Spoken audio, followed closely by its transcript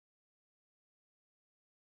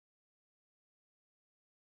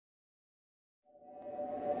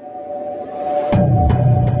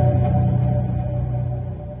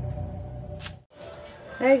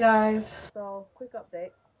Hey guys, so quick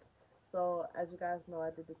update. So as you guys know,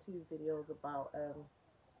 I did the two videos about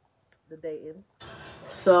the dating.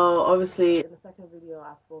 So obviously in the second video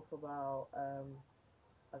I spoke about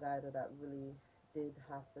a guy that I really did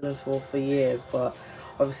have feelings for years, but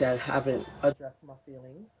obviously I haven't addressed my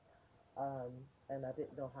feelings. Um and I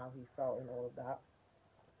didn't know how he felt and all of that.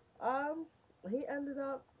 Um he ended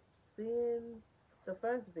up seeing the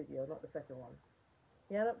first video, not the second one.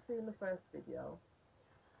 He ended up seeing the first video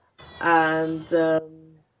and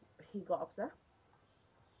he got upset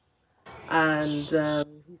and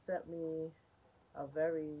he sent me a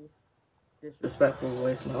very disrespectful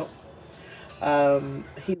voice note.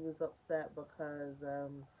 He was upset because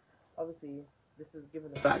obviously this is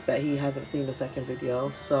given the fact that he hasn't seen the second video,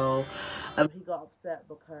 so he got upset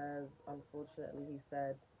because unfortunately he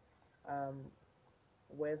said, um,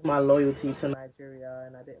 "Where's my loyalty to Nigeria?"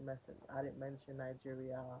 And I didn't mention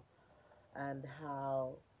Nigeria, and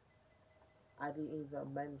how I didn't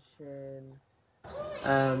even mention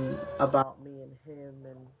about me and him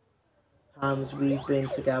and times we've been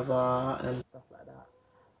together and stuff like that.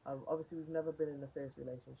 Obviously, we've never been in a serious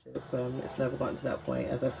relationship. It's never gotten to that point,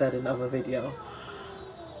 as I said in another video.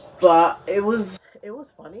 But it was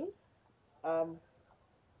funny. Um,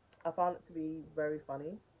 I found it to be very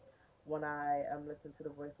funny when I listened to the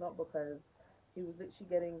voice note because he was literally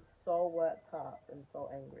getting so worked up and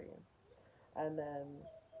so angry, and then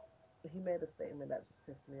he made a statement that just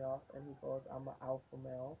pissed me off. And he goes, "I'm an alpha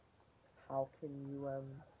male. How can you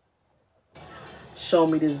show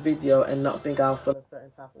me this video and not think I'll feel a certain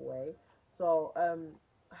type of way?" So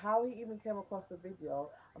how he even came across the video,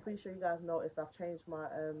 I'm pretty sure you guys noticed I've changed my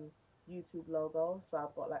YouTube logo, so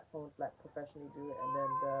I've got like someone to like professionally do it, and then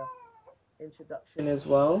the introduction as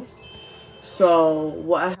well. So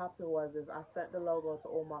what happened was is I sent the logo to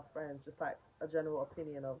all my friends, just like a general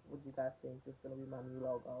opinion of what you guys think is gonna be my new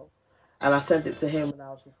logo, and I sent it to him, and I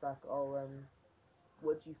was just like, "Oh,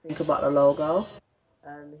 what do you think about the logo?"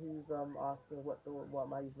 And he was asking what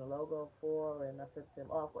am I using the logo for, and I said to him,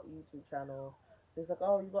 "Oh, I've got a YouTube channel." So he's like,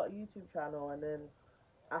 "Oh, you got a YouTube channel?" And then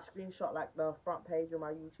I screenshot like the front page of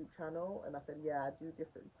my YouTube channel, and I said, "Yeah, I do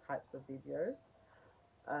different types of videos."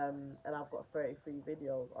 And I've got 33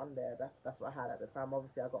 videos on there. That's what I had at the time.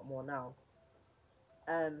 Obviously, I got more now.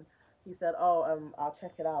 And he said, "Oh, I'll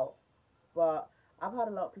check it out." But I've had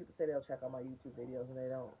a lot of people say they'll check out my YouTube videos and they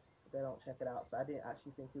don't check it out. So I didn't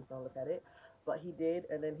actually think he was gonna look at it, but he did.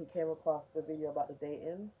 And then he came across the video about the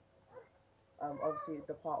dating. Obviously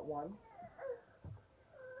the part one.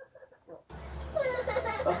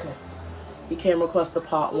 Okay. He came across the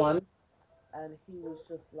part one, and he was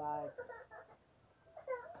just like,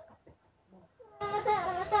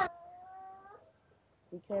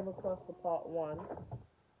 he came across the part one,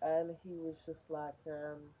 and he was just like,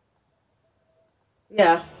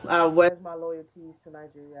 yeah, where's my loyalties to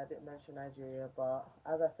Nigeria? I didn't mention Nigeria, but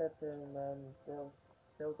as I said to him,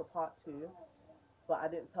 there was a part two, but I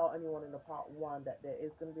didn't tell anyone in the part one that there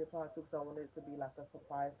is going to be a part two because I wanted it to be like a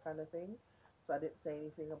surprise kind of thing. So I didn't say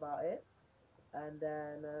anything about it. And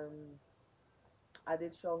then I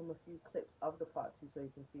did show him a few clips of the part two so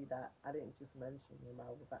you can see that I didn't just mention him.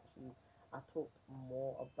 I talked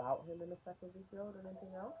more about him in the second video than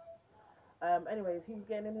anything else. Anyways, he was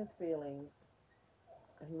getting in his feelings.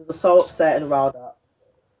 And he was so upset and riled up.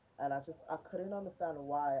 And I couldn't understand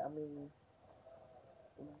why. I mean,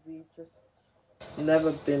 we just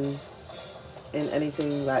never been in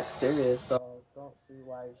anything like serious, so don't see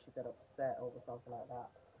why you should get upset over something like that.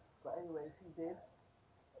 But anyways, he did.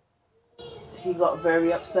 He got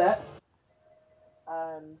very upset,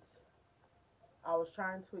 and I was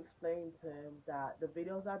trying to explain to him that the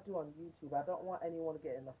videos I do on YouTube, I don't want anyone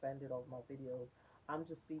getting offended of my videos. I'm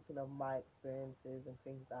just speaking of my experiences and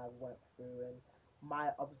things that I went through and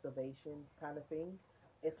my observations kind of thing.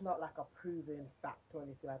 It's not like a proven fact or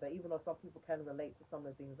anything like that, even though some people can relate to some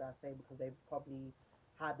of the things I say because they've probably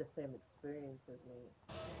had the same experience as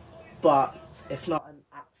me. But it's not an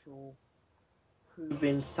actual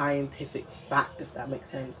proven scientific fact, if that makes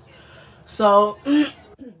sense. So,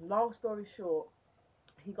 long story short,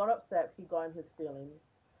 he got upset, he got in his feelings,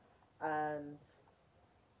 and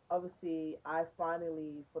obviously, I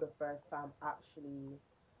finally, for the first time, actually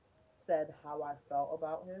said how I felt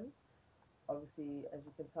about him. Obviously, as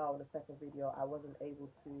you can tell in the second video, I wasn't able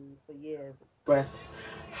to, for years, express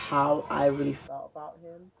how I really felt about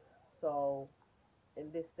him. So,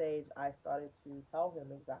 in this stage, I started to tell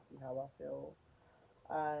him exactly how I feel.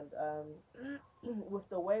 And with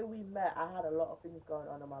the way we met, I had a lot of things going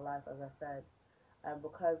on in my life, as I said. And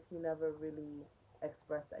because he never really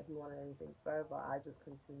expressed that he wanted anything further, I just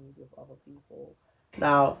continued with other people.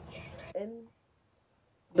 Now, in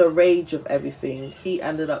the rage of everything, he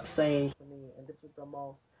ended up saying to me, and this was the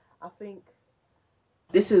most, I think,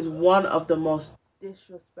 this is one of the most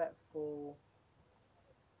disrespectful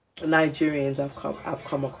Nigerians I've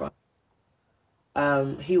come across.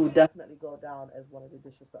 He will definitely go down as one of the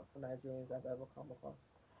disrespectful Nigerians I've ever come across.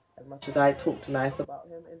 As much as I talked nice about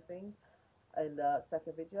him and things in the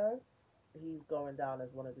second video, he's going down as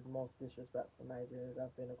one of the most disrespectful Nigerians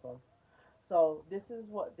I've been across. So this is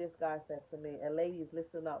what this guy said to me, and ladies,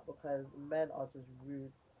 listen up because men are just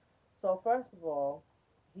rude. So first of all,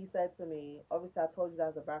 he said to me, obviously I told you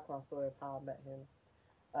guys the background story of how I met him.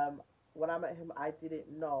 Um, when I met him, I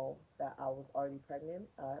didn't know that I was already pregnant.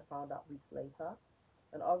 I found out weeks later,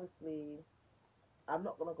 and obviously I'm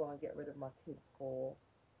not gonna go and get rid of my kid for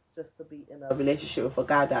just to be in a relationship with a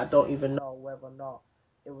guy that I don't even know whether or not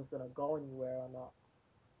it was gonna go anywhere or not.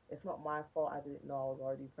 It's not my fault. I didn't know I was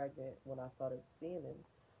already pregnant when I started seeing him,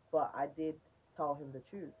 but I did tell him the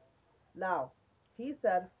truth. Now, he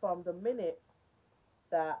said from the minute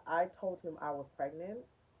that I told him I was pregnant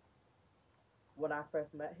when I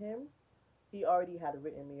first met him, he already had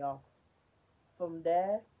written me off. From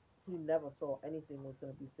there, he never saw anything was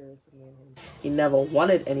going to be serious with me and him. He never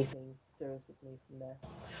wanted anything serious with me from there.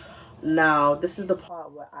 Now, this is the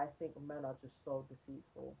part where I think men are just so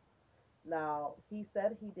deceitful. Now, he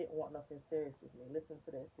said he didn't want nothing serious with me. Listen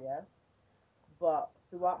to this, yeah? But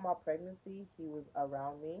throughout my pregnancy, he was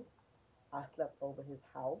around me. I slept over his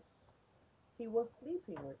house. He was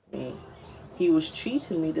sleeping with me. He was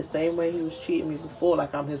treating me the same way he was treating me before,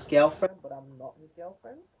 like I'm his girlfriend, but I'm not his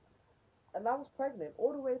girlfriend. And I was pregnant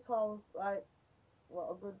all the way till I was like,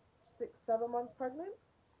 what, a good 6, 7 months pregnant,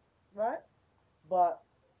 right? But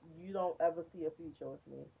you don't ever see a future with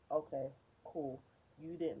me. Okay, cool.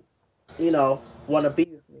 You didn't, want to be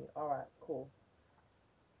with me. All right, cool.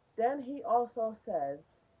 Then he also says,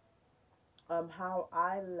 how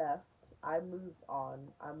I left, I moved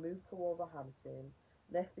on. I moved to Wolverhampton.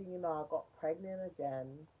 Next thing you know, I got pregnant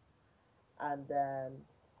again, and then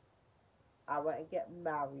I went and get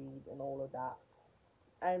married and all of that.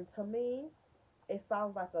 And to me, it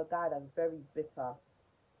sounds like a guy that's very bitter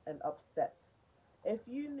and upset. If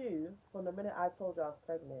you knew from the minute I told you I was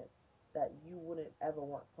pregnant that you wouldn't ever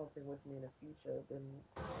want something with me in the future, then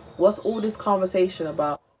what's all this conversation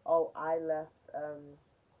about? Oh, I left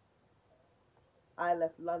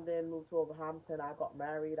London, moved to Wolverhampton, I got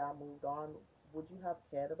married, I moved on. Would you have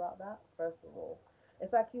cared about that? First of all,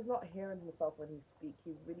 it's like he's not hearing himself when he speaks.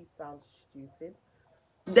 He really sounds stupid.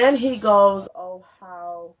 Then he goes, "Oh,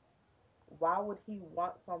 how? Why would he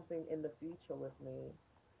want something in the future with me?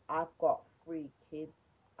 I've got 3 kids.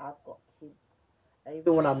 I've got kids. And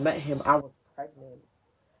even when I met him, I was pregnant."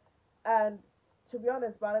 And to be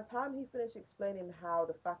honest, by the time he finished explaining how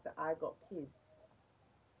the fact that I got kids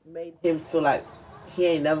made him feel like he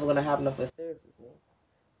ain't never gonna have nothing serious with me.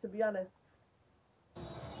 To be honest,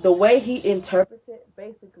 the way he interprets it,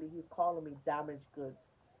 basically he's calling me damaged goods.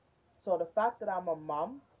 So the fact that I'm a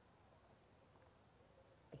mom,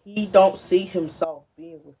 he don't see himself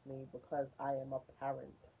being with me because I am a parent,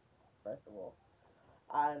 first of all.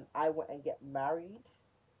 And I went and get married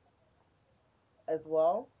as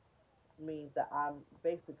well, means that I'm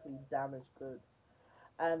basically damaged goods.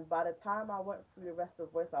 And by the time I went through the rest of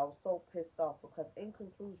the voice, I was so pissed off because, in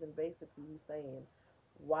conclusion, basically he's saying,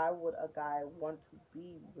 why would a guy want to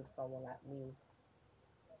be with someone like me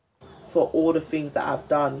for all the things that I've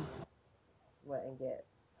done? Went and get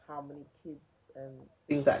how many kids and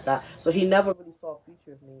things like that. So he never really saw a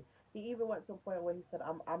future of me. He even went to a point where he said,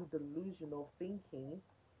 I'm delusional thinking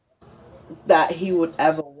that he would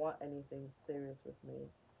ever want anything serious with me.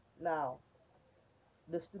 Now,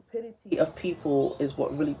 the stupidity of people is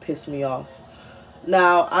what really pissed me off.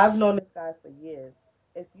 Now, I've known this guy for years.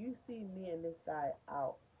 If you see me and this guy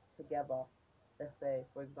out together, let's say,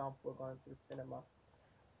 for example, we're going to the cinema,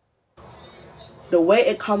 the way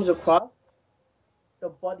it comes across, the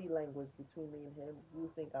body language between me and him,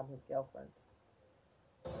 you think I'm his girlfriend.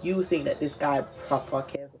 You think that this guy proper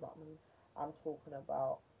cares about me. I'm talking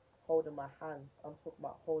about holding my hand. I'm talking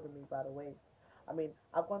about holding me by the waist. I mean,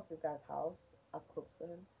 I've gone to this guy's house. I've cooked for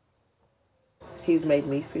him. He's made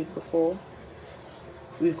me food before.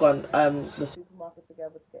 We've gone the supermarket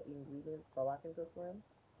together to get the ingredients so I can cook for him.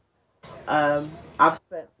 I've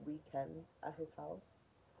spent weekends at his house.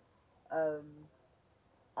 Um,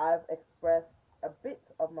 I've expressed a bit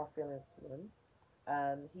of my feelings to him,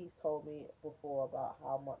 and he's told me before about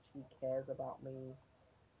how much he cares about me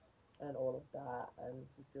and all of that, and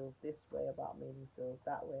he feels this way about me, and he feels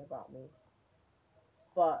that way about me.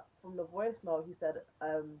 But from the voice note, he said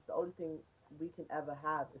the only thing we can ever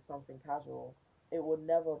have is something casual. it will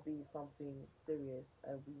never be something serious,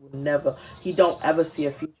 and we will never. He don't ever see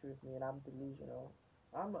a future with me, and I'm delusional.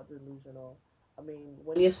 I'm not delusional. I mean,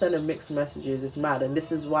 when you're sending mixed messages, it's mad, and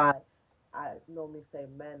this is why I normally say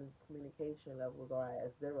men's communication levels are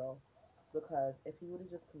at zero. Because if he would have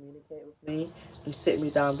just communicated with me and sit me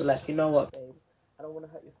down and be like, you know what, babes, I don't want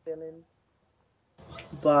to hurt your feelings,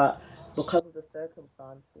 but because of the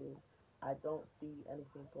circumstances, I don't see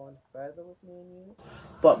anything going further with me and you.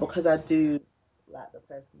 But because I do like the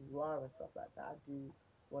person you are and stuff like that, I do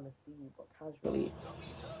want to see you, but casually.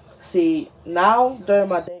 See, now during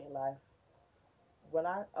my dating life, when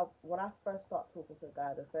I first start talking to a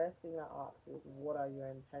guy, the first thing I ask is, what are your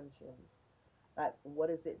intentions? Like, what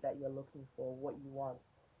is it that you're looking for? What you want?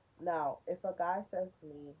 Now, if a guy says to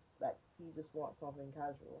me like he just wants something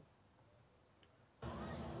casual,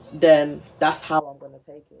 then that's how I'm gonna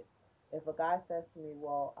take it. If a guy says to me,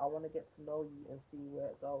 well, I want to get to know you and see where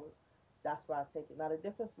it goes, that's where I take it. Now, the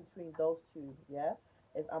difference between those two, yeah,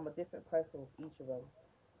 is I'm a different person with each of them.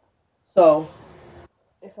 So,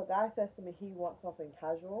 if a guy says to me he wants something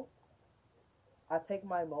casual, I take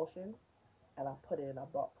my emotions and I put it in a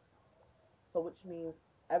box. So, which means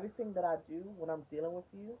everything that I do when I'm dealing with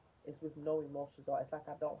you is with no emotions, or it's like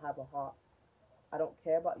I don't have a heart. I don't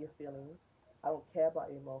care about your feelings. I don't care about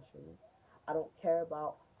your emotions. I don't care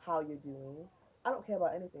about how you're doing. I don't care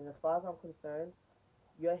about anything. As far as I'm concerned,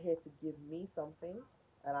 you're here to give me something,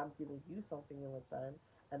 and I'm giving you something in return,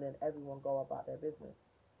 and then everyone go about their business.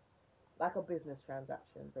 Like a business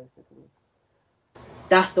transaction, basically.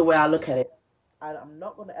 That's the way I look at it. And I'm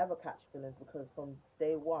not going to ever catch feelings because from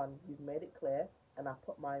day one, you've made it clear, and I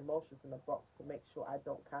put my emotions in a box to make sure I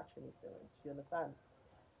don't catch any feelings. You understand?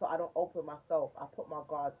 So I don't open myself. I put my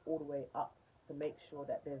guards all the way up to make sure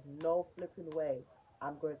that there's no flipping way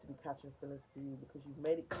I'm going to be catching feelings for you because you've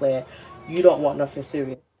made it clear you don't want nothing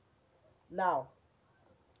serious. Now,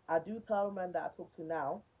 I do tell the men that I talk to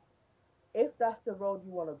now, if that's the road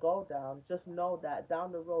you want to go down, just know that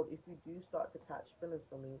down the road, if you do start to catch feelings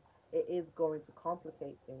for me, it is going to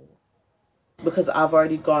complicate things because I've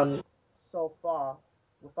already gone so far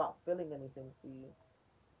without feeling anything for you.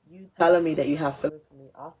 You telling me that you have feelings for me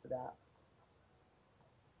after that,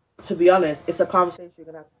 to be honest, it's a conversation you're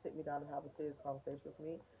gonna have to sit me down and have a serious conversation with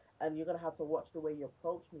me, and you're gonna have to watch the way you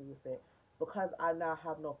approach me with it. Because I now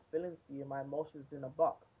have no feelings for you, my emotions in a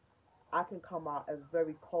box. I can come out as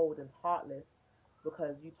very cold and heartless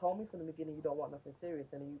because you told me from the beginning you don't want nothing serious,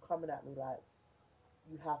 and then you coming at me like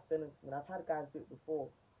you have feelings for me. And I've had guys do it before.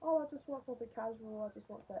 Oh, I just want something casual. I just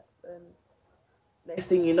want sex, and next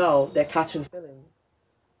thing you know, they're catching feelings,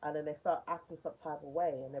 and then they start acting some type of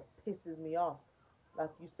way, and it pisses me off. Like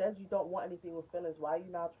you said, you don't want anything with feelings. Why are you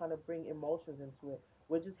now trying to bring emotions into it?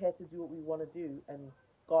 We're just here to do what we want to do and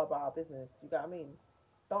go about our business. You got what I mean?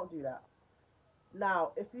 Don't do that.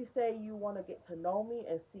 Now, if you say you want to get to know me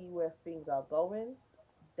and see where things are going,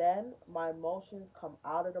 then my emotions come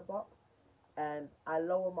out of the box, and I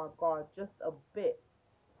lower my guard just a bit.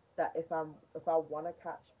 That if I want to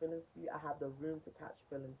catch feelings for you, I have the room to catch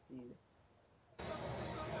feelings for you.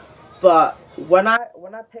 But when I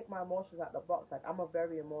take my emotions out of the box, like I'm a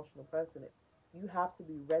very emotional person. You have to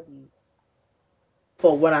be ready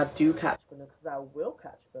for when I do catch feelings, because I will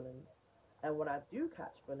catch feelings. And when I do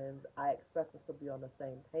catch feelings, I expect us to be on the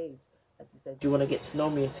same page. Like you said, you want to get to know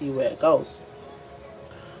me and see where it goes.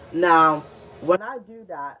 Now, when I do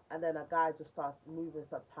that, and then a guy just starts moving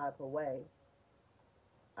some type of way,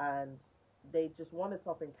 and they just wanted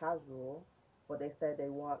something casual, but they said they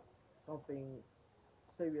want something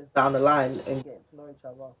serious down the line and getting to know each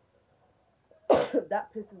other,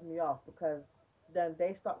 that pisses me off because then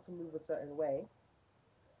they start to move a certain way.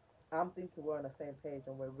 I'm thinking we're on the same page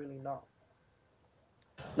and we're really not.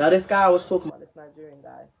 Now, this guy I was talking about, this Nigerian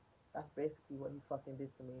guy, that's basically what he fucking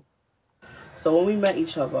did to me. So when we met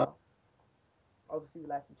each other, obviously we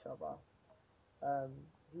liked each other. Um,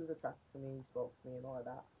 he was attracted to me, he spoke to me and all of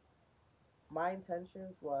that. My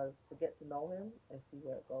intentions was to get to know him and see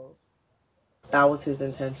where it goes. That was his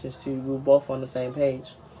intentions too. We were both on the same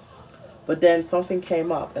page. But then something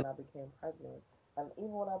came up and I became pregnant. And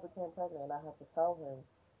even when I became pregnant and I had to tell him,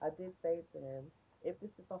 I did say to him, if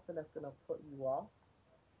this is something that's going to put you off,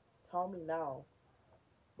 tell me now.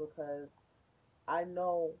 Because I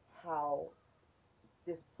know how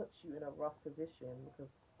this puts you in a rough position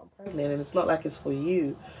because I'm pregnant and it's not like it's for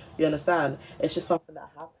you. You understand? It's just something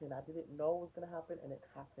that happened. I didn't know it was going to happen and it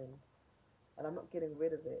happened. And I'm not getting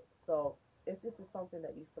rid of it. So if this is something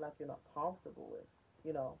that you feel like you're not comfortable with,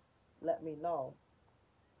 you know, let me know.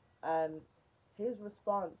 And his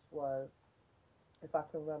response was, if I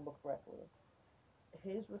can remember correctly,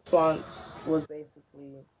 his response was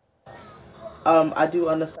basically, I do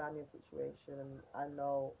understand your situation, and I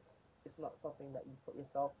know it's not something that you put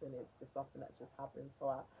yourself in. It's something that just happens.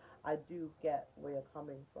 So I do get where you're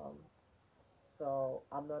coming from. So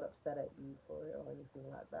I'm not upset at you for it or anything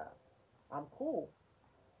like that. I'm cool.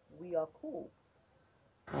 We are cool.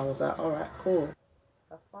 I was like, all right, cool.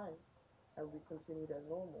 That's fine. And we continued as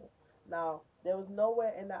normal. Now, there was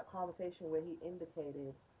nowhere in that conversation where he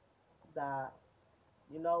indicated that,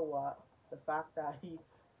 you know what, the fact that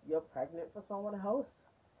you're pregnant for someone else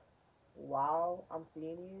while I'm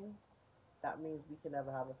seeing you, that means we can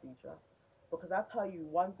never have a future. Because I tell you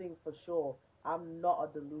one thing for sure, I'm not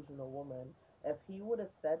a delusional woman. If he would have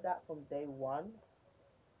said that from day one,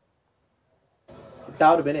 that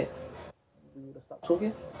would have been it. We would have stopped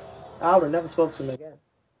talking. I would have never spoke to him again.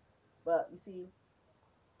 But you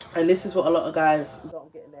see, and this is what a lot of guys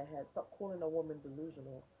don't get in their head. Stop calling a woman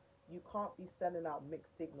delusional. You can't be sending out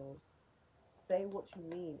mixed signals. Say what you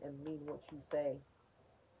mean and mean what you say.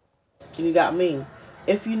 You got me?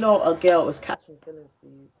 If you know a girl is catching feelings for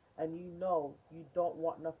you and you know you don't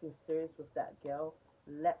want nothing serious with that girl,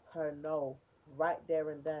 let her know right there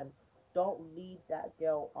and then. Don't lead that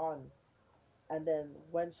girl on. And then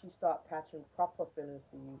when she start catching proper feelings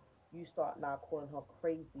for you, you start now calling her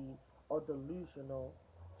crazy or delusional.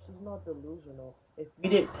 She's not delusional. If you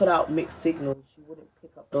didn't put out mixed signals, she wouldn't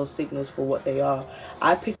pick up those signals for what they are.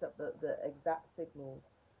 I picked up the exact signals.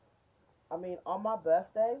 I mean, on my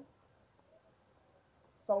birthday,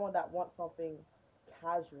 someone that wants something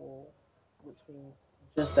casual, which means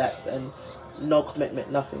just sex and no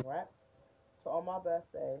commitment, nothing, right? So on my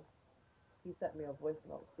birthday, he sent me a voice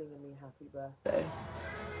note singing me happy birthday.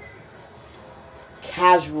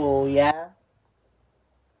 Casual, yeah?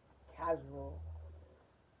 Casual.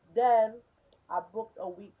 Then I booked a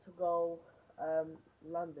week to go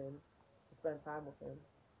London to spend time with him.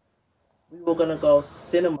 We were gonna go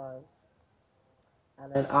cinemas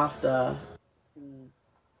and then after see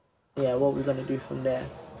yeah, what we're gonna do from there.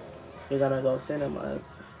 We're gonna go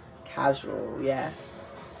cinemas. Casual, yeah.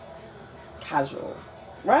 Casual.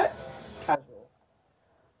 Right? Casual.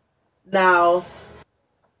 Now,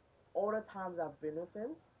 all the times I've been with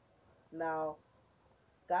him, now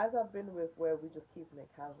guys I've been with where we just keeping it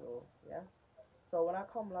casual, yeah? So when I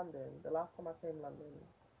come London, the last time I came London,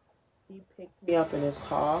 he picked me up in his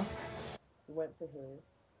car, went to his,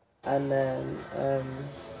 and then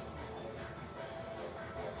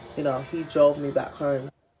he drove me back home.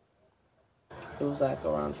 It was like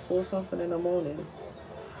around 4 something in the morning.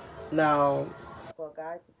 Now, for a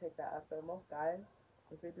guy to take that effort, most guys,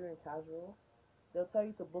 if they're doing casual, they'll tell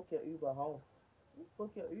you to book your Uber home. You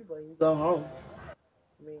book your Uber and you go home.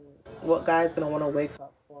 I mean, what guy's gonna want to wake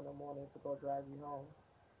up 4 in the morning to go drive you home?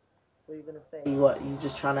 What are you gonna say? What, you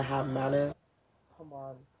just trying to have manners? Come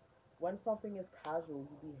on. When something is casual,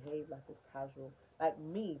 you behave like it's casual. Like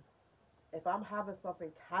me, if I'm having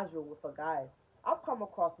something casual with a guy, I've come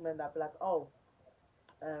across men that be like, oh,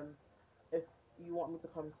 if you want me to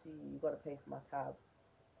come see you, you gotta pay for my cab.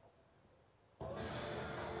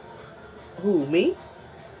 Who, me?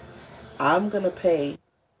 I'm gonna pay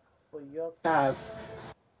for your cab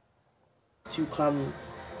to come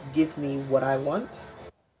give me what I want?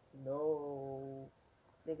 No.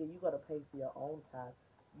 Nigga, you gotta pay for your own cab.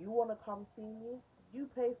 You wanna come see me? You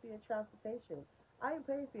pay for your transportation. I ain't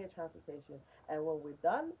paying for your transportation. And when we're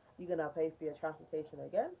done, you're gonna pay for your transportation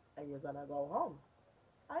again and you're gonna go home.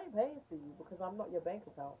 I ain't paying for you because I'm not your bank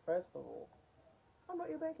account, first of all. I'm not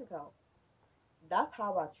your bank account. That's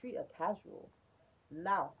how I treat a casual.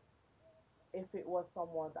 Now, if it was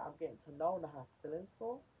someone that I'm getting to know and I have feelings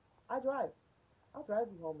for, I drive. I'll drive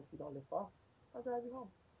you home if you don't live far. I'll drive you home.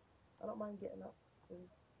 I don't mind getting up and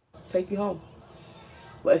take you home.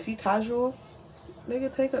 But if you casual,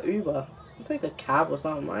 nigga, take a Uber. Take a cab or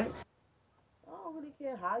something, right? I don't really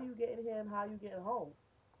care how you getting here and how you getting home.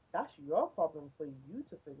 That's your problem for you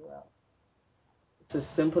to figure out. It's as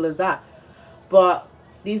simple as that. But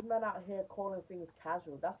these men out here calling things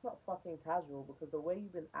casual, that's not fucking casual because the way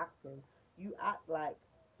you've been acting, you act like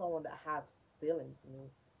someone that has feelings for me.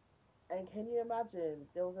 And can you imagine,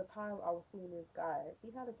 there was a time I was seeing this guy, he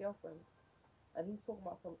had a girlfriend, and he's talking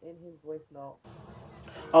about some in his voice note.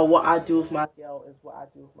 Oh, what I do with my girl is what I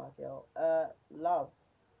do with my girl. Love,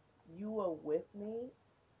 you were with me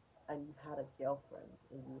and you had a girlfriend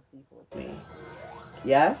and you were sleeping with me.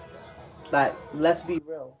 Yeah? Like, let's be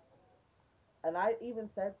real. And I even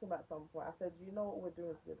said to him at some point, I said, you know what we're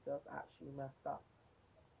doing to this girl's actually messed up.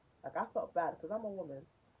 Like, I felt bad because I'm a woman.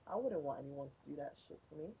 I wouldn't want anyone to do that shit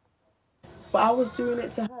to me. But I was doing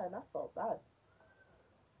it to her and I felt bad.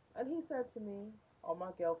 And he said to me, oh,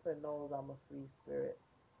 my girlfriend knows I'm a free spirit.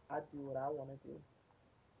 I do what I want to do.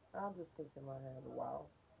 I'm just thinking in my head, wow.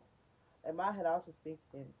 In my head, I was just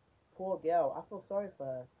thinking, poor girl. I feel sorry for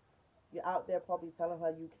her. You're out there probably telling her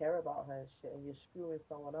you care about her and shit, and you're screwing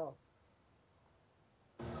someone else.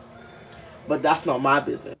 But that's not my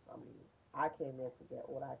business. I mean, I came there to get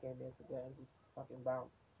what I came there to get and just fucking bounce.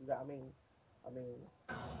 You got what I mean? I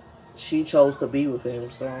mean, she chose to be with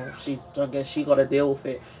him, so I guess she got to deal with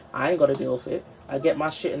it. I ain't got to deal with it. I get my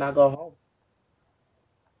shit and I go home.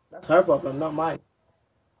 That's her problem, not mine.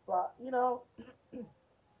 But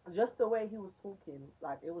just the way he was talking,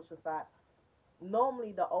 like it was just like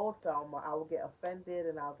normally the old Thelma, I would get offended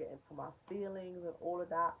and I'll get into my feelings and all of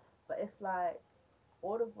that. But it's like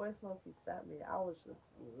all the voice notes he sent me, I was just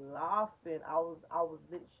laughing. I was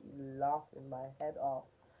literally laughing my head off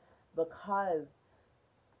because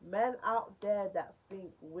men out there that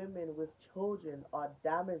think women with children are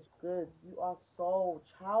damaged goods, you are so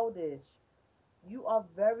childish. You are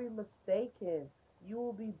very mistaken. You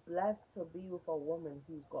will be blessed to be with a woman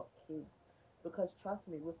who's got kids. Because trust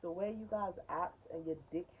me, with the way you guys act and your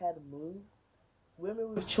dickhead moves,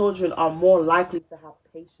 women with children are more likely to have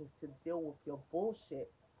patience to deal with your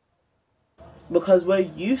bullshit. Because we're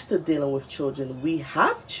used to dealing with children. We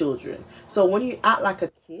have children. So when you act like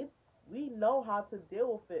a kid, we know how to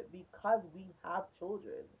deal with it because we have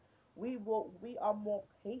children. We are more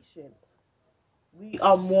patient. We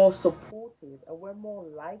are more supportive and we're more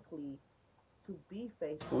likely to be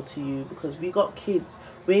faithful to you because we got kids.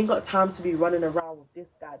 We ain't got time to be running around with this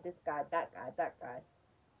guy, that guy, that guy.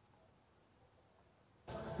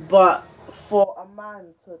 But for a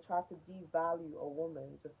man to try to devalue a woman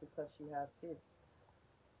just because she has kids.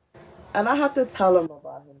 And I have to tell him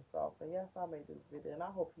about himself. And yes, I made this video and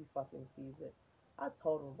I hope he fucking sees it. I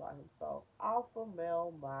told him about himself. Alpha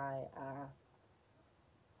male my ass.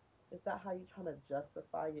 Is that how you trying to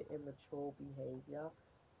justify your immature behavior?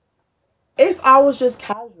 If I was just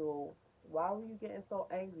casual, why were you getting so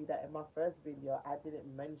angry that in my first video I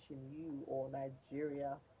didn't mention you or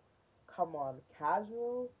Nigeria? Come on,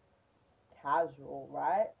 casual? Casual,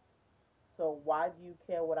 right? So why do you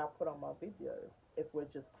care what I put on my videos if we're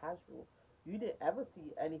just casual? You didn't ever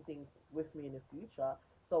see anything with me in the future.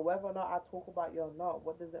 So whether or not I talk about you or not,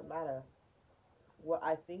 what does it matter? What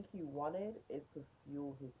I think he wanted is to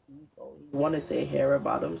fuel his ego. He wanted to hear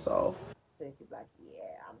about himself. So he could be like,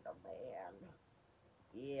 yeah, I'm the man.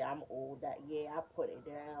 Yeah, I'm old. That yeah, I put it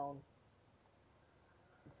down.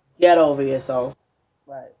 Get over yourself.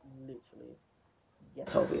 Like literally,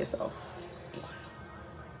 get over yourself.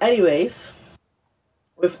 Anyways,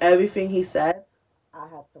 with everything he said, I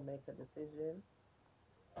had to make a decision,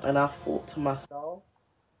 and I thought to myself,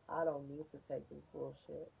 I don't need to take this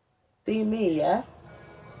bullshit. See me, yeah.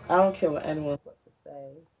 I don't care what anyone's got to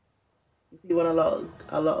say. You see, when a lot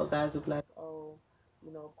of guys are like, oh,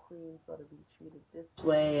 queens gotta be treated this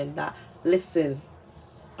way and that. Listen,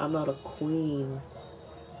 I'm not a queen.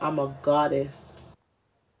 I'm a goddess.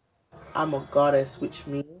 I'm a goddess, which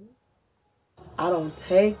means I don't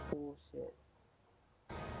take bullshit.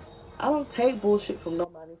 I don't take bullshit from no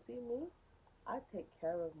man. You see me? I take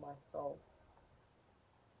care of myself.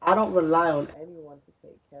 I don't rely on anyone to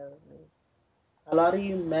take care of me. A lot of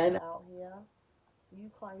you men out here,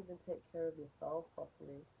 you can't even take care of yourself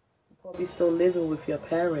properly. You're probably still living with your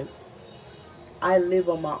parent. I live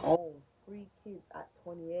on my own. 3 kids at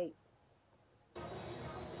 28.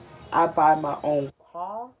 I buy my own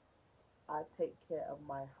car. I take care of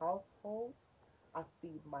my household. I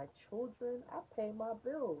feed my children. I pay my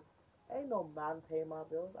bills. Ain't no man pay my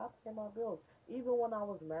bills. I pay my bills. Even when I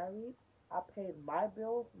was married, I paid my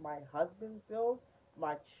bills, my husband's bills,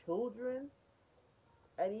 my children.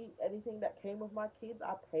 Anything that came with my kids,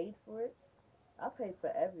 I paid for it. I paid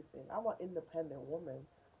for everything. I'm an independent woman.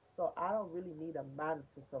 So I don't really need a man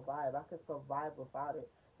to survive. I can survive without it.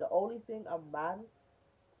 The only thing a man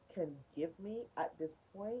can give me at this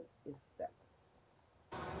point is sex.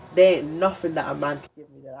 There ain't nothing that a man can give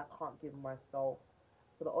me that I can't give myself.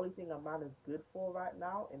 So the only thing a man is good for right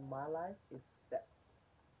now in my life is sex.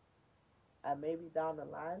 And maybe down the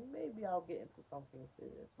line, maybe I'll get into something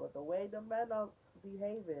serious. But the way the men are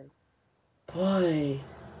behaving, boy,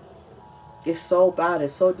 it's so bad.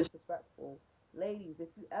 It's so disrespectful. Ladies, if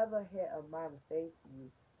you ever hear a man say to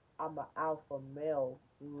you, I'm an alpha male,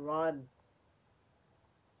 run.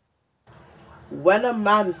 When a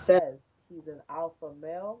man says he's an alpha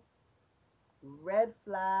male, red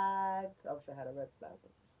flag. I wish I had a red flag.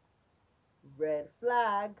 Red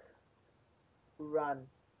flag, run.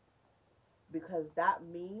 Because that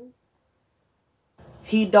means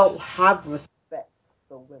he don't have respect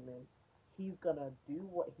for women. He's gonna do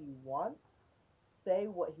what he wants, say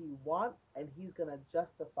what he wants, and he's gonna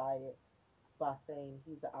justify it. by saying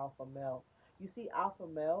he's an alpha male. You see, alpha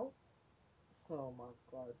males, oh my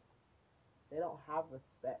god, they don't have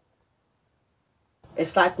respect.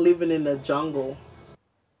 It's like living in the jungle.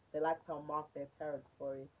 They like to mark their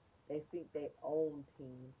territory. They think they own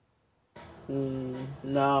teams.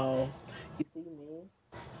 No. You see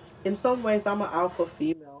me? In some ways, I'm an alpha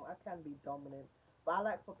female. I can be dominant. But I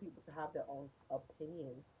like for people to have their own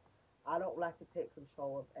opinions. I don't like to take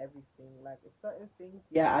control of everything. Like, certain things,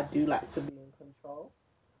 yeah, I do like to be in control.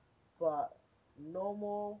 But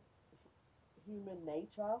normal human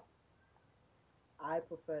nature, I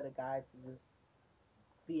prefer the guy to just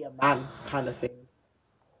be a man kind of thing.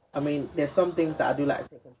 I mean, there's some things that I do like to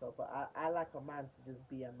take control, but I like a man to just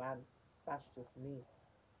be a man. That's just me.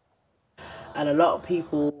 And a lot of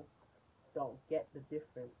people don't get the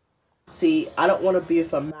difference. See, I don't want to be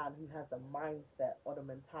with a man who has the mindset or the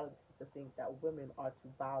mentality to think that women are to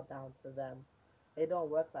bow down to them. It don't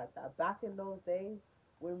work like that. Back in those days,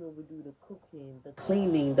 women would do the cooking, the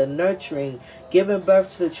cleaning, the nurturing, giving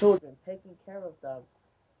birth to the children, taking care of them.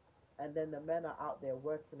 And then the men are out there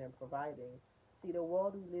working and providing. See, the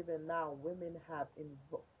world we live in now, women have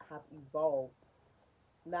evolved.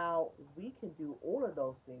 Now, we can do all of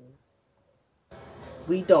those things.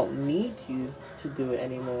 We don't need you to do it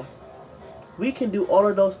anymore. We can do all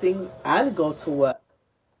of those things and go to work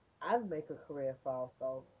and make a career for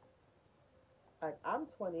ourselves. Like, I'm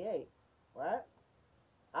 28, right?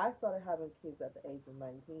 I started having kids at the age of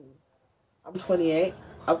 19. I'm 28.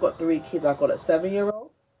 I've got 3 kids. I've got a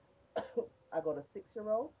 7-year-old, I got a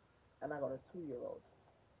 6-year-old, and I got a 2-year-old.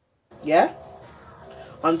 Yeah?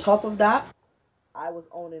 On top of that, I was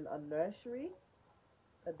owning a nursery,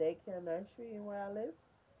 a daycare nursery in where I live,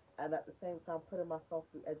 and at the same time putting myself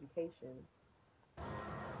through education.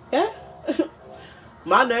 Yeah.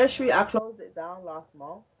 My nursery, I closed it down last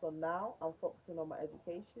month, so now I'm focusing on my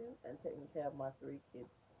education and taking care of my 3 kids.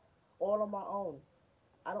 All on my own.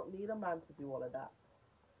 I don't need a man to do all of that.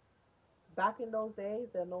 Back in those days,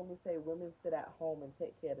 they normally say women sit at home and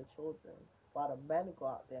take care of the children, while the men go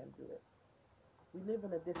out there and do it. We live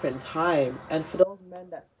in a different time, and for those men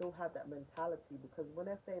that still have that mentality, because when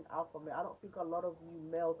they're saying alpha male, I don't think a lot of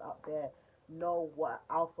you males out there know what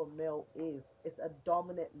alpha male is. It's a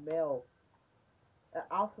dominant male. An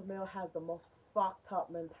alpha male has the most fucked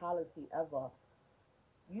up mentality ever.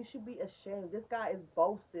 You should be ashamed. This guy is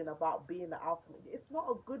boasting about being the alpha male. It's not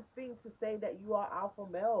a good thing to say that you are alpha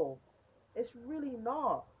male. It's really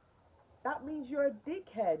not. That means you're a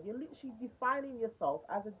dickhead. You're literally defining yourself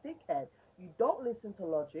as a dickhead. You don't listen to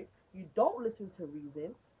logic. You don't listen to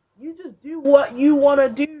reason. You just do what you want to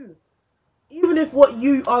do. Even if what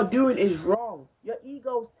you are doing is wrong, your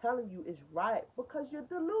ego's telling you it's right because you're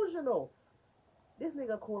delusional. This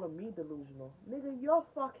nigga calling me delusional. Nigga, you're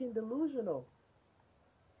fucking delusional.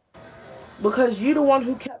 Because you're the one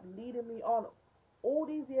who kept leading me on. All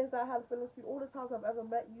these years that I had feelings for you, all the times I've ever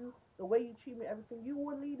met you, the way you treat me, everything, you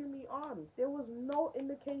were leading me on. There was no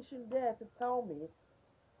indication there to tell me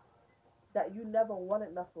that you never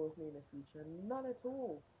wanted nothing with me in the future. None at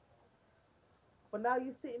all. But now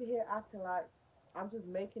you're sitting here acting like I'm just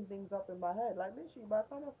making things up in my head. Like, literally, by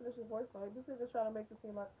the time I finish this voice note, this nigga's trying to make it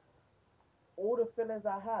seem like all the feelings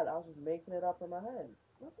I had, I was just making it up in my head.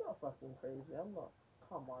 That's not fucking crazy. I'm not.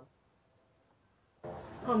 Come on.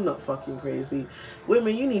 I'm not fucking crazy.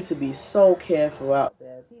 Women, you need to be so careful out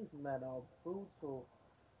there. These men are brutal.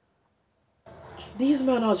 These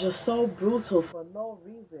men are just so brutal for no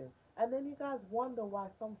reason. And then you guys wonder why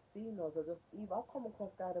some females are just evil. I've come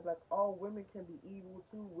across guys that are like, oh, women can be evil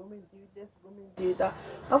too. Women do this, women do that.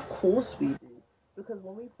 Of course we do. Because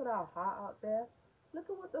when we put our heart out there, look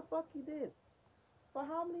at what the fuck he did. For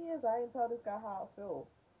how many years I didn't tell this guy how I feel?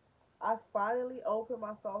 I finally opened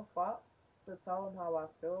myself up to tell him how I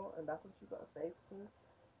feel, and that's what you gotta say to me.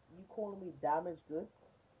 You calling me damaged goods?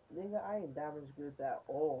 Nigga, I ain't damaged goods at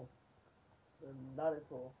all. Not at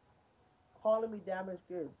all. Calling me damaged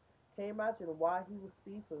goods. Can you imagine why he was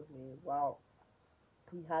sleeping with me while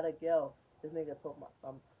he had a girl? This nigga told my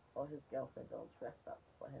son, oh, his girlfriend don't dress up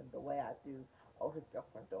for him the way I do. Oh, his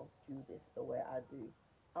girlfriend don't do this the way I do.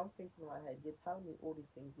 I'm thinking in my head, you're telling me all these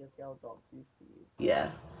things your girl don't do for you. Yeah.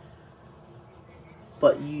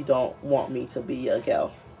 But you don't want me to be your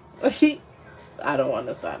girl. I don't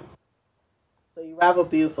understand. So you rather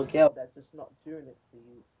be with a girl that's just not doing it for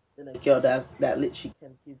you than a girl that literally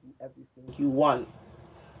can give you everything you want.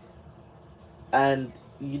 And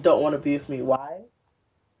you don't want to be with me. Why?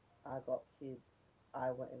 I got kids.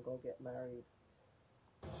 I went and go get married.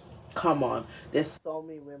 Come on. There's so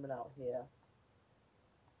many women out here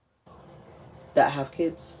that have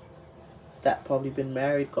kids that probably been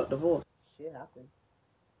married, got divorced. Shit happens.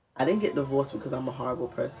 I didn't get divorced because I'm a horrible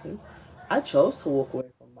person. I chose to walk away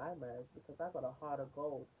from my marriage because I got a heart of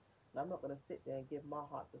gold. And I'm not going to sit there and give my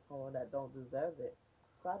heart to someone that don't deserve it.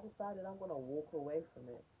 So I decided I'm going to walk away from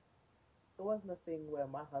it. It wasn't a thing where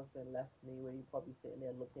my husband left me, where you probably sitting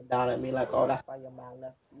there looking down at me like, oh, that's why your man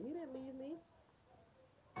left you. He didn't leave me.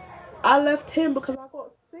 I left him because I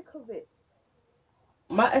got sick of it.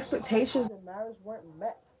 My expectations in marriage weren't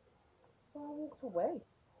met. So I walked away.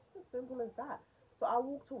 It's as simple as that. So I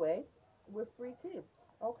walked away with 3 kids.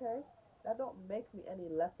 Okay. That don't make me any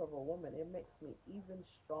less of a woman. It makes me even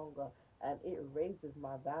stronger and it raises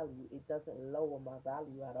my value. It doesn't lower my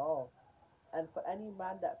value at all. And for any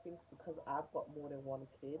man that thinks because I've got more than 1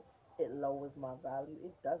 kid, it lowers my value,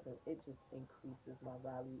 it doesn't. It just increases my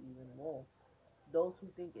value even more. Those who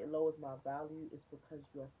think it lowers my value is because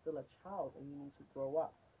you are still a child and you need to grow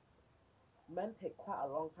up. Men take quite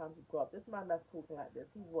a long time to grow up. This man that's talking like this,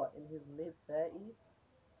 he's what, in his mid 30s?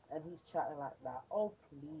 And he's chatting like that. Oh,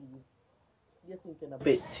 please. You're thinking a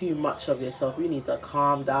bit too much of yourself. You need to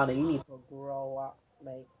calm down and you need to grow up,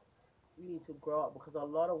 mate. You need to grow up because a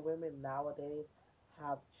lot of women nowadays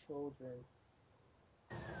have children.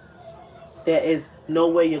 There is no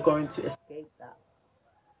way you're going to escape that.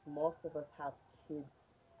 Most of us have kids.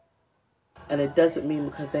 And it doesn't mean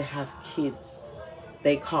because they have kids,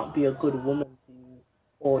 they can't be a good woman to you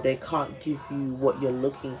or they can't give you what you're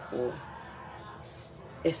looking for.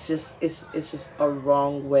 It's just a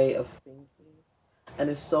wrong way of thinking. And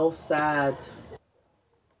it's so sad.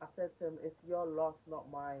 I said to him, it's your loss, not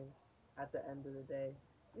mine at the end of the day.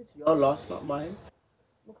 It's your loss, not mine.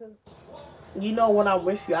 Because you know when I'm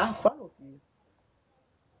with you, I have fun with you.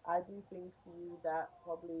 I do things for you that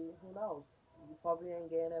probably, who knows, you probably ain't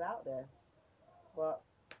getting it out there. But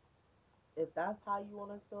if that's how you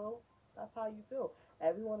want to feel, that's how you feel.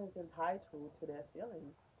 Everyone is entitled to their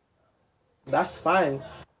feelings. That's fine.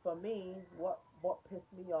 For me, what pissed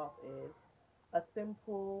me off is a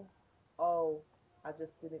simple, oh, I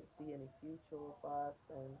just didn't see any future with us,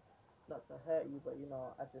 and not to hurt you, but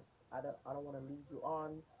I don't want to lead you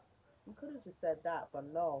on. You could have just said that, but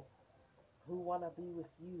no. Who wanna be with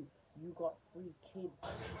you? You got 3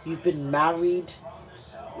 kids. You've been married.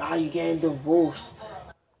 Now you're getting divorced.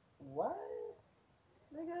 What?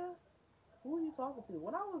 Nigga? Who are you talking to?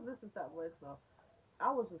 When I was listening to that voice now,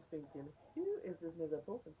 I was just thinking, who is this nigga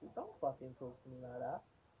talking to? Don't fucking talk to me like that.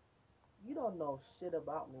 You don't know shit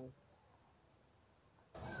about me.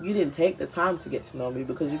 You didn't take the time to get to know me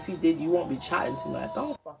because if you did, you won't be chatting to me like,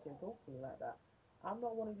 don't fucking talk to me like that. I'm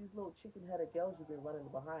not one of these little chicken headed girls you've been running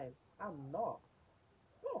behind. I'm not.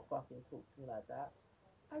 Don't fucking talk to me like that.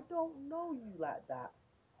 I don't know you like that.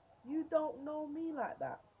 You don't know me like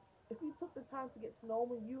that. If you took the time to get to know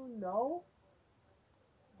me, you know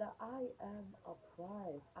that I am a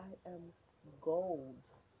prize. I am gold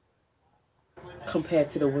compared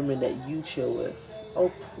to the women that you chill with.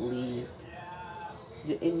 Oh, please.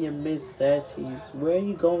 You're in your mid 30s. Where are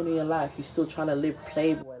you going in your life? You're still trying to live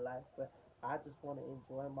playboy life, but I just want to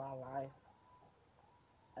enjoy my life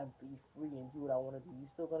and be free and do what I want to do. You're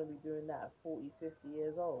still going to be doing that at 40, 50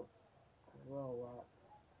 years old. Grow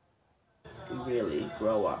up. Really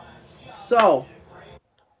grow up. So,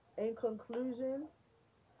 in conclusion,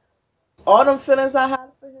 all them feelings I had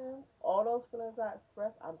for him, all those feelings I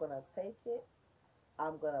expressed, I'm gonna take it.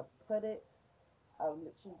 I'm gonna put it. I'm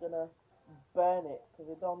literally gonna burn it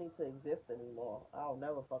because it don't need to exist anymore. I'll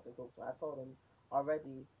never fucking talk to him. I told him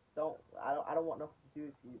already. I don't want nothing to do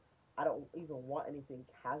with you. I don't even want anything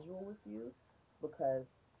casual with you because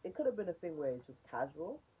it could have been a thing where it's just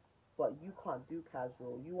casual, but you can't do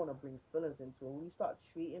casual. You want to bring feelings into it. When you start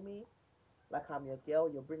treating me like I'm your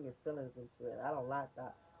girl, you're bringing feelings into it. I don't like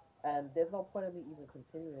that. And there's no point in me even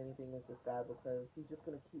continuing anything with this guy because he's just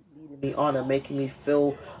gonna keep leading me on and making me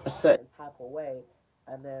feel a certain type of way.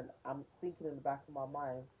 And then I'm thinking in the back of my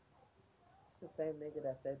mind, it's the same nigga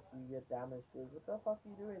that said to you, "You're damaged goods." What the fuck are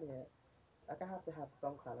you doing here? Like I have to have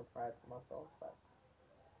some kind of pride for myself. Like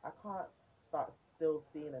I can't start still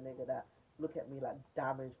seeing a nigga that look at me like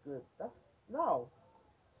damaged goods. That's no.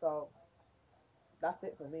 So that's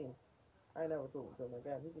it for me. I ain't never talking to him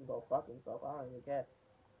again. He can go fuck himself. I don't even care.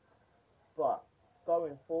 But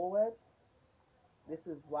going forward, this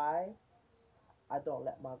is why I don't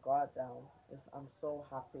let my guard down. I'm so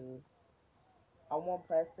happy. I'm one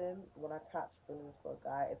person, when I catch feelings for a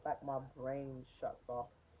guy, it's like my brain shuts off.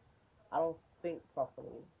 I don't think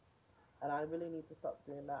properly. And I really need to stop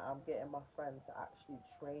doing that. I'm getting my friend to actually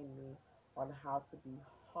train me on how to be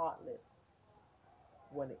heartless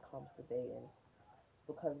when it comes to dating.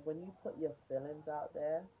 Because when you put your feelings out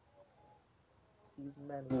there, these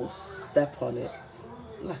men will step on it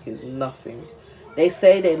like it's nothing. They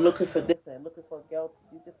say they're looking for this and looking for a girl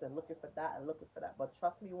to do this and looking for that and looking for that. But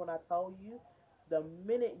trust me when I tell you, the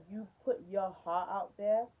minute you put your heart out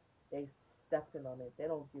there, they stepping on it. They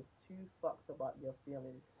don't give two fucks about your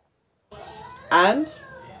feelings. And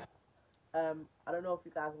I don't know if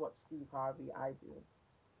you guys watch Steve Harvey. I do.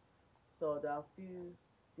 So there are a few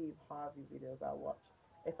Steve Harvey videos I watch.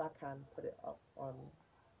 If I can put it up on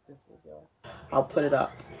this video, I'll put it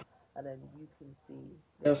up, and then you can see.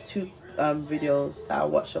 There's two videos that I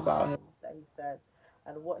watched about him that he said,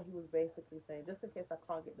 and what he was basically saying. Just in case I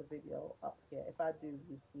can't get the video up here, if I do,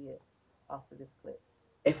 you see it after this clip.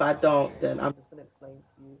 If I don't, then I'm just gonna explain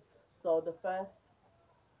to you. So the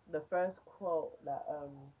first quote that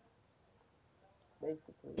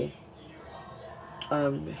basically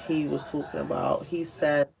he was talking about, he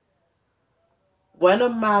said, when a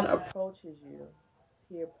man approaches you,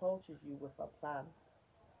 he approaches you with a plan.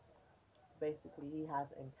 Basically, he has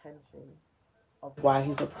intention of why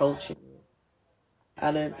he's approaching you.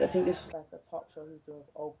 And then, I think this is like a talk show he's doing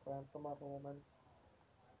with Oprah and some other woman.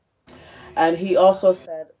 And he also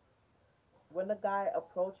said, when a guy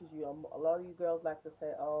approaches you, a lot of you girls like to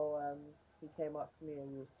say, oh, he came up to me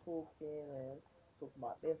and we was talking and talking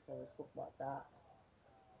about this and we was talking about that.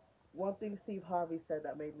 One thing Steve Harvey said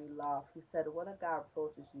that made me laugh, he said, when a guy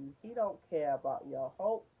approaches you, he don't care about your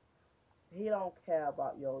hopes. He don't care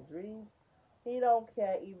about your dreams. He don't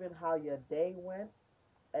care even how your day went.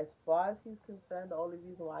 As far as he's concerned, the only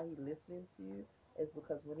reason why he's listening to you is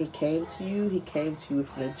because when he came to you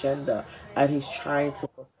with an agenda, and he's trying to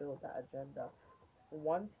fulfill that agenda.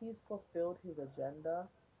 Once he's fulfilled his agenda,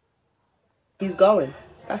 he's going.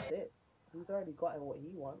 That's it. He's already gotten what he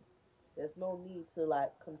wants. There's no need to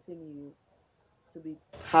like continue to be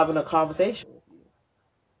having a conversation with you.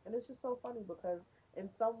 And it's just so funny because in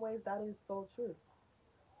some ways that is so true.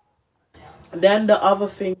 Then the other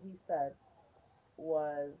thing he said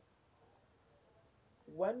was,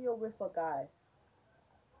 when you're with a guy,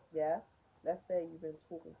 yeah, let's say you've been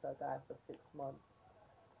talking to a guy for 6 months.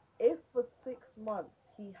 If for 6 months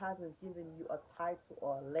he hasn't given you a title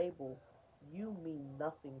or a label, you mean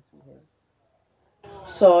nothing to him.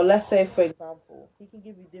 So let's say, for example, he can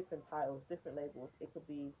give you different titles, different labels. It could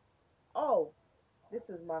be, oh, this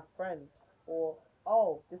is my friend, or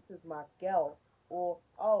oh, this is my girl, or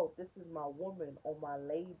oh, this is my woman or my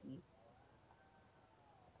lady.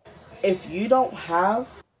 If you don't have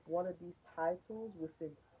one of these titles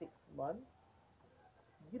within 6 months,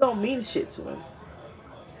 you don't mean shit to him.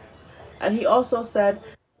 And he also said,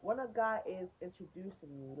 when a guy is introducing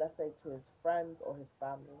you, let's say to his friends or his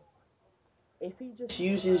family, if he just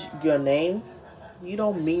uses your name, you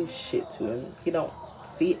don't mean shit to him. He don't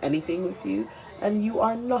see anything with you, and you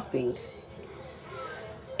are nothing.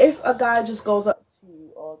 If a guy just goes up to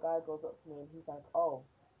you, or a guy goes up to me and he's like, oh,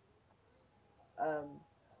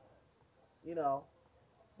 you know,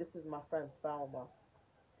 this is my friend Thelma.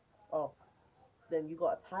 Oh, then you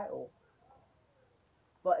got a title.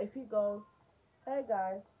 But if he goes, hey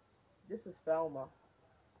guys, this is Thelma,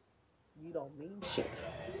 you don't mean shit.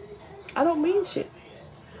 I don't mean shit.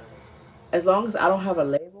 As long as I don't have a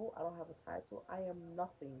label, I don't have a title, I am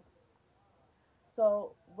nothing.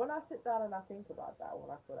 So when I sit down and I think about that, when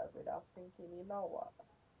I saw that video, I was thinking, you know what?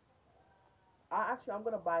 I'm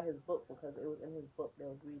gonna buy his book because it was in his book. They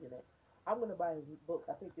was reading it. I'm gonna buy his book.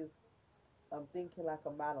 I think it's Thinking Like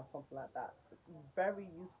a Man or something like that. Very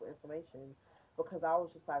useful information because I was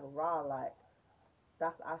just like, raw, like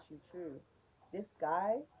that's actually true. This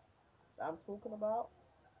guy that I'm talking about,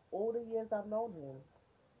 all the years I've known him,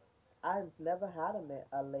 I've never had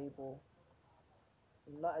a label.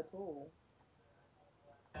 Not at all.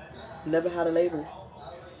 Never had a label.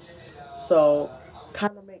 So,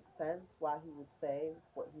 kind of makes sense why he would say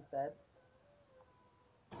what he said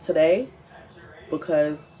today,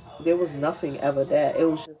 because there was nothing ever there. It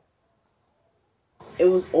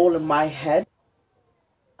was all in my head.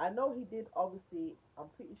 I know he did, obviously, I'm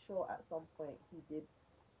pretty sure at some point he did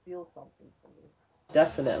feel something for me.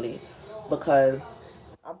 Definitely. Because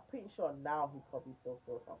I'm pretty sure now he probably still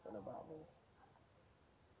feels something about me.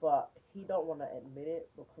 But he don't want to admit it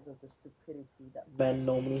because of the stupidity that men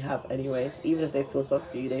normally have anyways. Even if they feel something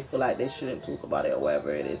for you, they feel like they shouldn't talk about it or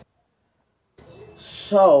whatever it is.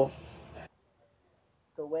 So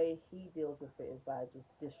the way he deals with it is by just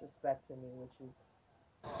disrespecting me, which is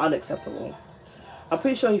unacceptable. I'm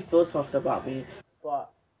pretty sure he feels something about me,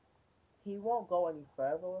 but he won't go any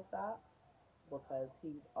further with that because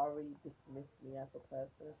he's already dismissed me as a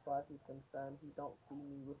person. As far as he's concerned, he don't see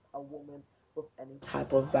me with a woman with any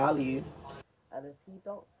type of value. And if he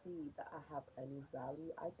don't see that I have any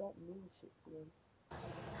value, I don't mean shit to him.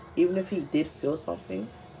 Even if he did feel something,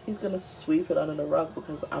 He's gonna sweep it under the rug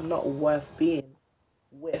because I'm not worth being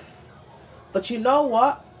with. But you know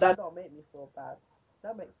what? That don't make me feel bad.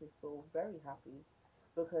 That makes me feel very happy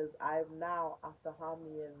because I've now, after how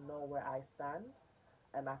many years, know where I stand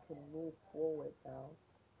and I can move forward now.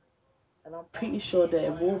 And I'm pretty sure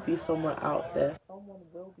there will be someone out there. Someone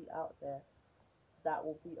will be out there that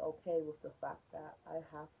will be okay with the fact that I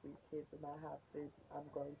have 3 kids and I'm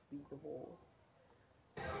going to be divorced.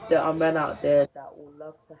 There are men out there that will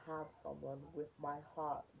love to have someone with my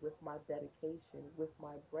heart, with my dedication, with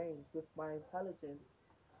my brains, with my intelligence.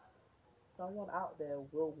 Someone out there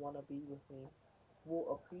will want to be with me,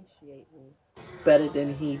 will appreciate me better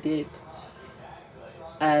than he did.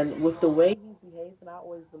 And with the way he behaves, and I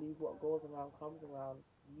always believe what goes around comes around.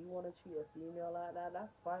 You want to treat a female like that,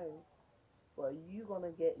 that's fine. But you going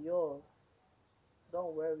to get yours.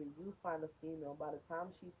 Don't worry, you find a female. By the time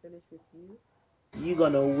she's finished with you, you're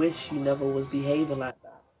going to wish you never was behaving like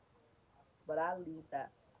that. But I leave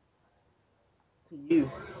that to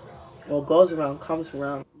you. What goes around comes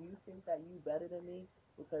around. You think that you better than me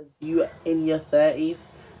because you in your 30s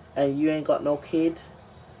and you ain't got no kid,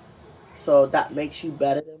 so that makes you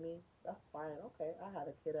better than me? That's fine. Okay, I had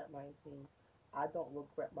a kid at 19. I don't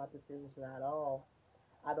regret my decisions at all.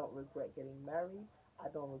 I don't regret getting married. I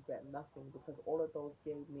don't regret nothing because all of those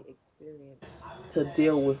gave me experience to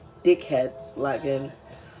deal with dickheads like him.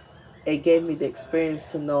 It gave me the experience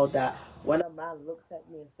to know that when a man looks at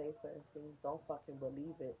me and says certain things, don't fucking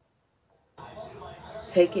believe it.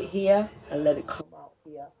 Take it here and let it come out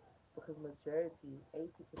here. Because majority,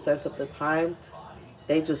 80% of the time,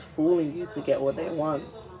 they just fooling you to get what they want.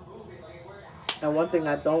 And one thing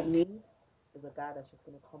I don't need is a guy that's just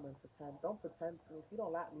gonna come and pretend. Don't pretend to me. If you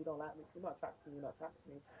don't like me, you don't like me. If you're not attracted to me, you're not attracted to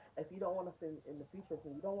me. If you don't want nothing in the future with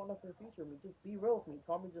me, you don't want nothing in the future with me. Just be real with me.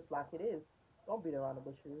 Tell me just like it is. Don't beat around the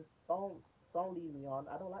bushes. Don't lead me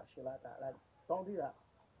on. I don't like shit like that. Like, don't do that.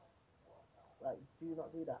 Like, do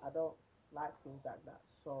not do that. I don't like things like that.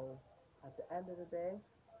 So at the end of the day,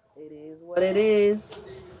 it is what it is.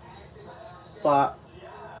 But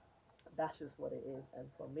that's just what it is. And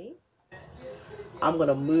for me, I'm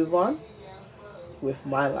gonna move on with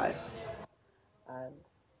my life. And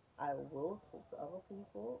I will talk to other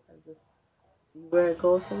people and just see where it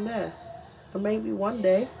goes from there. And maybe one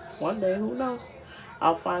day, who knows,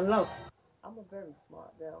 I'll find love. I'm a very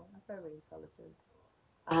smart girl. I'm very intelligent.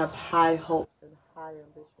 I have high hopes and high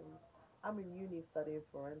ambitions. I'm in uni studying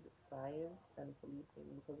forensic science and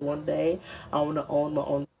policing because one day I want to own my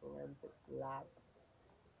own forensics lab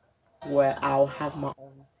where I'll have my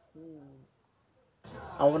own team.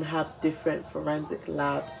 I want to have different forensic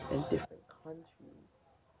labs in different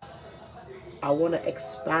countries. I want to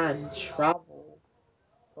expand, travel.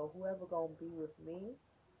 So whoever gonna be with me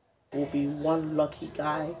will be one lucky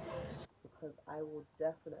guy because I will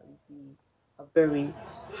definitely be a very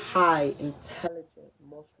high, intelligent,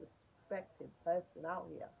 most respected person out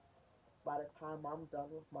here by the time I'm done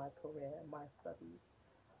with my career and my studies.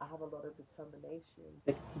 I have a lot of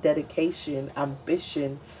determination, dedication,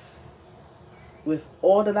 ambition. With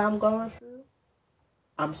all that I'm going through,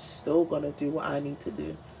 I'm still going to do what I need to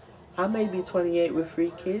do. I may be 28 with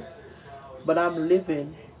 3 kids, but I'm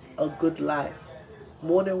living a good life.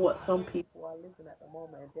 More than what some people are living at the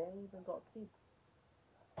moment. They ain't even got kids.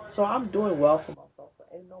 So I'm doing well for myself. So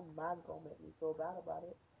ain't no man gonna make me feel bad about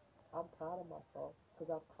it. I'm proud of myself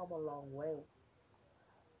because I've come a long way.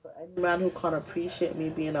 So any man who can't appreciate me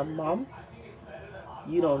being a mom,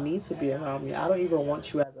 you don't need to be around me. I don't even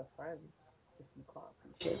want you as a friend if you can't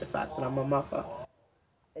appreciate the fact that I'm a mother.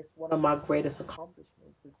 It's one of my greatest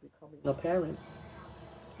accomplishments is becoming a parent.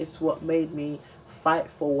 It's what made me fight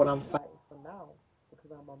for what I'm fighting for now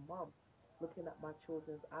because I'm a mom. Looking at my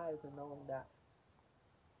children's eyes and knowing that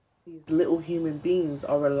these little human beings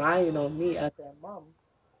are relying on me as their mom.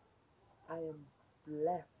 I am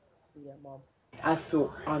blessed to be their mom. I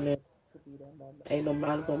feel honored to be their mom. Ain't no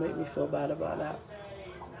man gonna make me feel bad about that.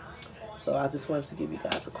 So I just wanted to give you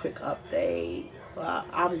guys a quick update.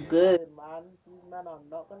 I'm good, man. These men are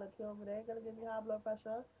not gonna kill me. They ain't gonna give me high blood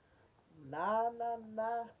pressure. Nah, nah,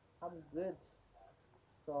 nah. I'm good.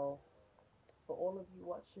 So for all of you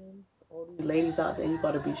watching, all these ladies out there, you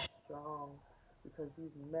gotta be strong because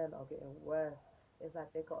these men are getting worse. It's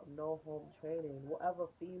like they got no home training. Whatever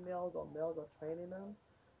females or males are training them,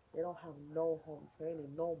 they don't have no home training,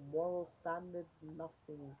 no moral standards,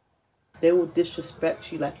 nothing. They will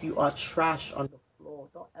disrespect you like you are trash on the floor.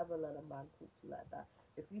 Don't ever let a man talk to you like that.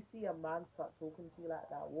 If you see a man start talking to you like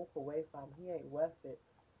that, walk away from him. He ain't worth it.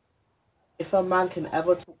 If a man can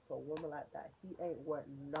ever talk to a woman like that, he ain't worth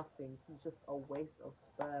nothing. He's just a waste of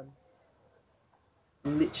sperm.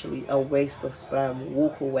 literally a waste of sperm,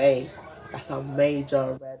 walk away. That's a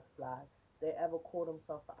major red flag. They ever call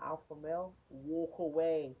themselves an alpha male, walk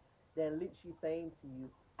away. They're literally saying to you,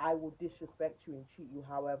 I will disrespect you and treat you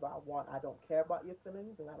however I want. I don't care about your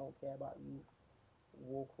feelings and I don't care about you.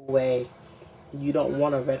 Walk away. You don't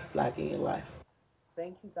want a red flag in your life.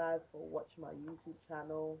 Thank you guys for watching my YouTube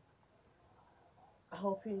channel. I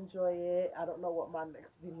hope you enjoy it. I don't know what my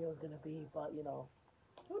next video is going to be, but you know,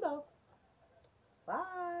 who knows?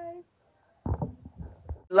 Bye.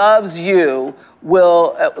 Loves you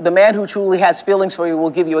will, the man who truly has feelings for you will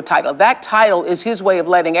give you a title. That title is his way of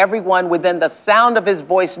letting everyone within the sound of his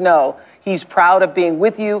voice know he's proud of being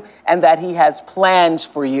with you and that he has plans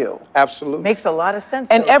for you. Absolutely. Makes a lot of sense.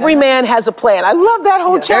 And every man has a plan. I love that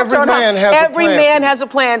whole chapter. Every man has a plan. Every man has a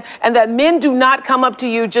plan, and that men do not come up to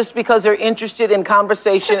you just because they're interested in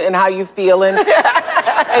conversation and how you feeling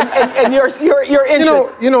and your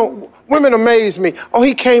interest. You know, women amaze me. Oh,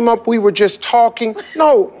 he came up, we were just talking.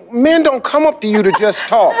 No, men don't come up to you to just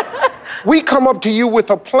talk. We come up to you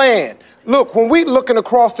with a plan. Look, when we looking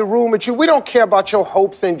across the room at you, we don't care about your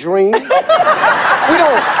hopes and dreams. We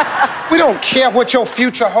don't care what your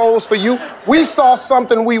future holds for you. We saw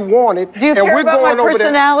something we wanted, Do you and care we're about going my over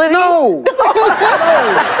personality? there. No.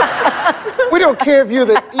 No. We don't care if you're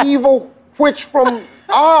the evil witch from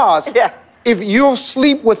Oz. Yeah. If you'll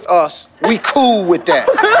sleep with us, we cool with that.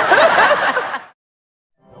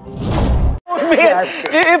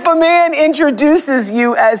 If a man introduces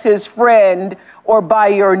you as his friend or by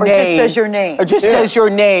your name, just says your name. or just says your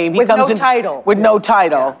name, With no title. With no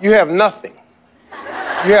title. You have nothing.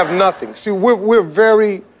 You have nothing. See, we're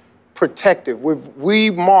very protective. We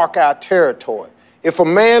mark our territory. If a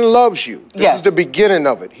man loves you, this is the beginning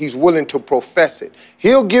of it. He's willing to profess it.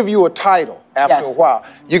 He'll give you a title after a while.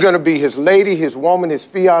 You're going to be his lady, his woman, his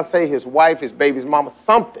fiance, his wife, his baby's mama,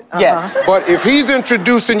 something. Yes. But if he's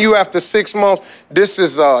introducing you after 6 months, this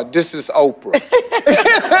is Oprah.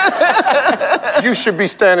 You should be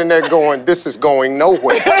standing there going, this is going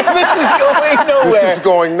nowhere. This is going nowhere. This is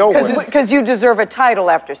going nowhere. Because you deserve a title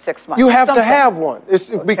after 6 months. You have to have one. It's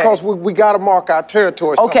because we got to mark our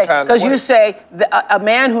territory some kind of way. Because you say a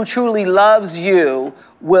man who truly loves you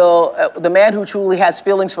will, the man who truly has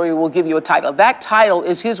feelings for you will give you a title. That title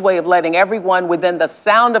is his way of letting everyone within the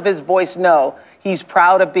sound of his voice know he's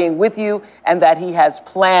proud of being with you and that he has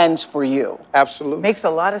plans for you. Absolutely. Makes a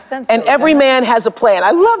lot of sense. And every man has a plan.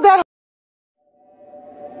 I love that.